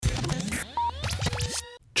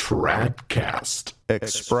TRADCAST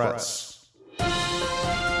Express.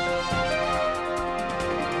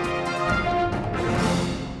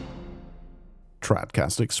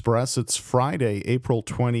 TRADCAST Express, it's Friday, April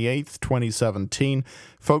 28th, 2017.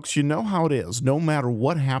 Folks, you know how it is. No matter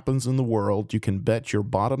what happens in the world, you can bet your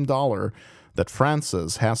bottom dollar that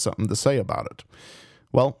Francis has something to say about it.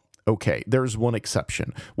 Well, okay, there's one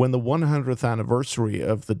exception. When the 100th anniversary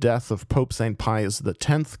of the death of Pope St. Pius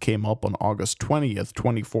X came up on August 20th,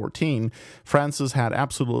 2014, Francis had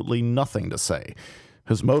absolutely nothing to say.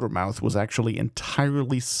 His motor mouth was actually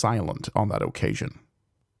entirely silent on that occasion.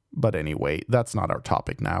 But anyway, that's not our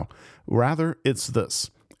topic now. Rather, it's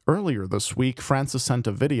this. Earlier this week, Francis sent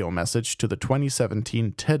a video message to the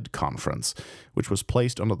 2017 TED conference, which was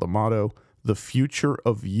placed under the motto, "The Future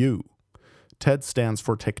of You." TED stands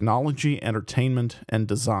for Technology, Entertainment, and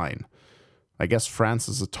Design. I guess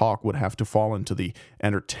Francis' talk would have to fall into the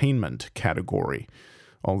entertainment category,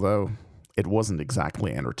 although it wasn't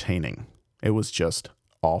exactly entertaining. It was just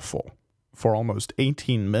awful. For almost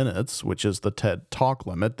 18 minutes, which is the TED talk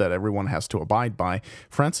limit that everyone has to abide by,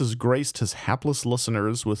 Francis graced his hapless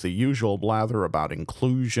listeners with the usual blather about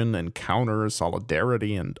inclusion, encounter,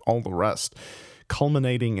 solidarity, and all the rest,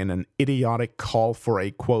 culminating in an idiotic call for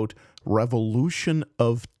a, quote, revolution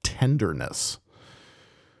of tenderness.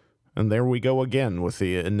 And there we go again with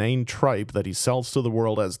the inane tripe that he sells to the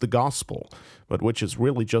world as the gospel, but which is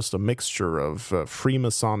really just a mixture of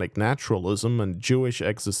Freemasonic naturalism and Jewish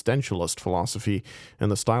existentialist philosophy in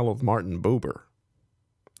the style of Martin Buber.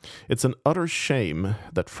 It's an utter shame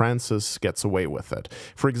that Francis gets away with it.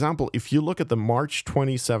 For example, if you look at the March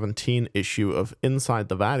 2017 issue of Inside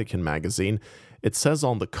the Vatican magazine, it says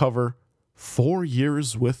on the cover, 4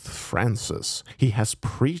 years with Francis. He has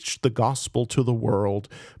preached the gospel to the world,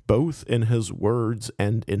 both in his words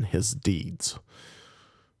and in his deeds.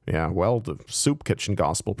 Yeah, well, the soup kitchen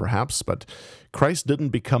gospel perhaps, but Christ didn't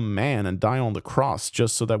become man and die on the cross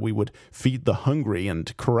just so that we would feed the hungry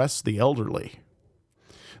and caress the elderly.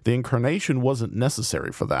 The incarnation wasn't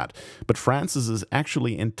necessary for that, but Francis is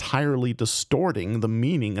actually entirely distorting the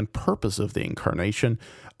meaning and purpose of the incarnation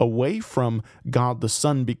away from God the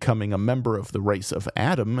Son becoming a member of the race of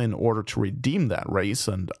Adam in order to redeem that race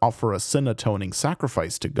and offer a sin-atoning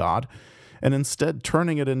sacrifice to God, and instead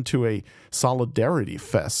turning it into a solidarity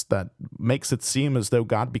fest that makes it seem as though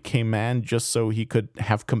God became man just so he could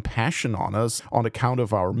have compassion on us on account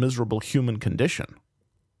of our miserable human condition.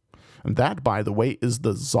 And that, by the way, is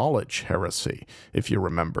the Zollage heresy, if you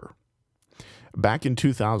remember. Back in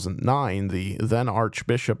 2009, the then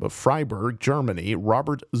Archbishop of Freiburg, Germany,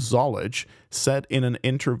 Robert Zollage, said in an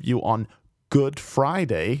interview on Good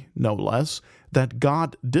Friday, no less, that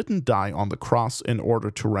God didn't die on the cross in order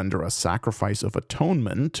to render a sacrifice of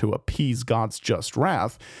atonement to appease God's just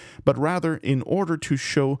wrath, but rather in order to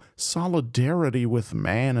show solidarity with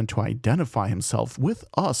man and to identify himself with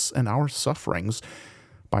us and our sufferings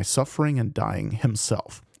by suffering and dying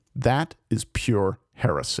himself. That is pure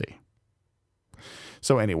heresy.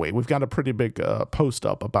 So anyway, we've got a pretty big post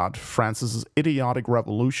up about Francis's idiotic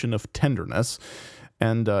revolution of tenderness,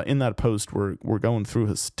 and in that post we're going through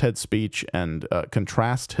his TED speech and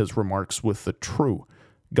contrast his remarks with the true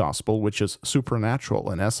gospel, which is supernatural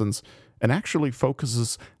in essence, and actually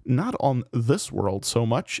focuses not on this world so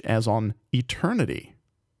much as on eternity.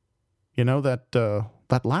 You know, that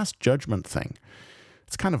last judgment thing.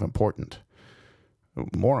 It's kind of important,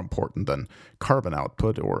 more important than carbon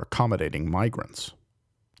output or accommodating migrants.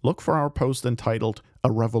 Look for our post entitled,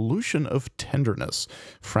 A Revolution of Tenderness,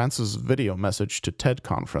 Francis' video message to TED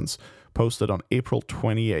conference, posted on April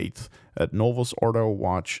 28th at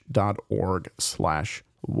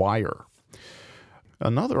novusorderwatch.org/wire.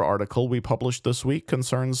 Another article we published this week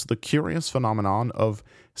concerns the curious phenomenon of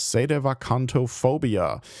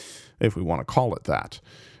sedevacantophobia, if we want to call it that.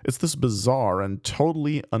 It's this bizarre and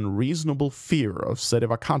totally unreasonable fear of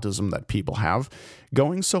sedevacantism that people have,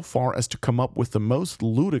 going so far as to come up with the most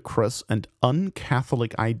ludicrous and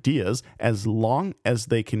un-Catholic ideas as long as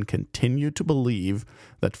they can continue to believe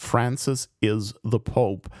that Francis is the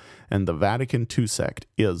Pope and the Vatican II sect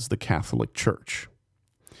is the Catholic Church.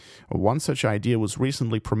 One such idea was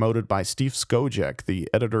recently promoted by Steve Skojec, the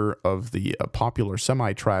editor of the popular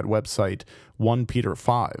semi-trad website 1 Peter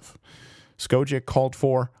 5. Skojec called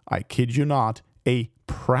for, I kid you not, a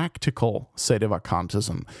practical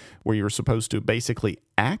sedevacantism, where you're supposed to basically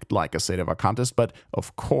act like a sedevacantist, but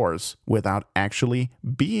of course, without actually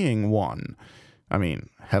being one. I mean,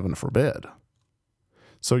 heaven forbid.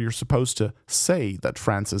 So you're supposed to say that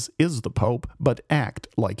Francis is the Pope, but act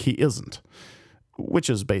like he isn't. Which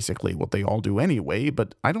is basically what they all do anyway,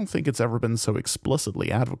 but I don't think it's ever been so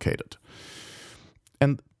explicitly advocated.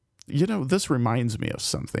 And This reminds me of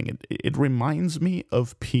something. It reminds me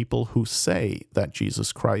of people who say that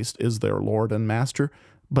Jesus Christ is their Lord and Master,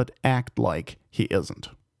 but act like he isn't.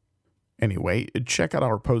 Anyway, check out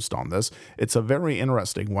our post on this. It's a very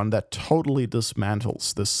interesting one that totally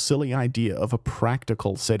dismantles this silly idea of a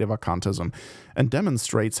practical sedevacantism and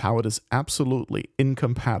demonstrates how it is absolutely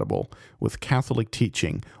incompatible with Catholic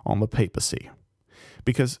teaching on the papacy.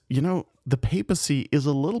 Because, the papacy is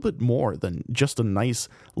a little bit more than just a nice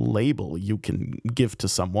label you can give to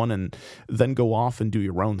someone and then go off and do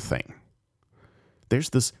your own thing.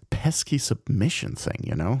 There's this pesky submission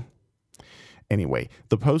thing, Anyway,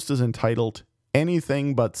 the post is entitled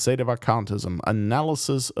Anything But Sedevacantism,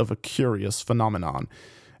 Analysis of a Curious Phenomenon,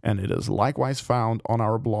 and it is likewise found on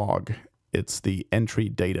our blog. It's the entry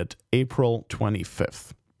dated April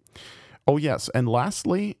 25th. Oh yes, and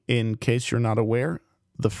lastly, in case you're not aware,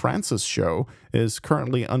 The Francis Show is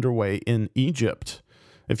currently underway in Egypt.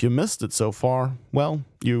 If you missed it so far, well,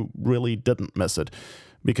 you really didn't miss it,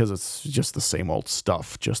 because it's just the same old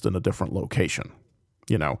stuff, just in a different location.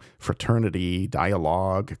 Fraternity,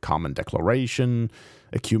 dialogue, common declaration,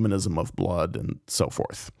 ecumenism of blood, and so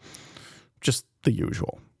forth. Just the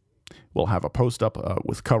usual. We'll have a post up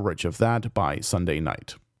with coverage of that by Sunday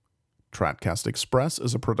night. TRADCAST Express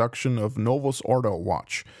is a production of Novus Ordo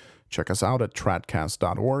Watch. Check us out at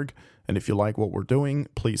tradcast.org, and if you like what we're doing,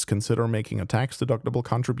 please consider making a tax-deductible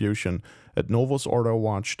contribution at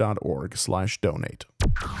novusordowatch.org/donate.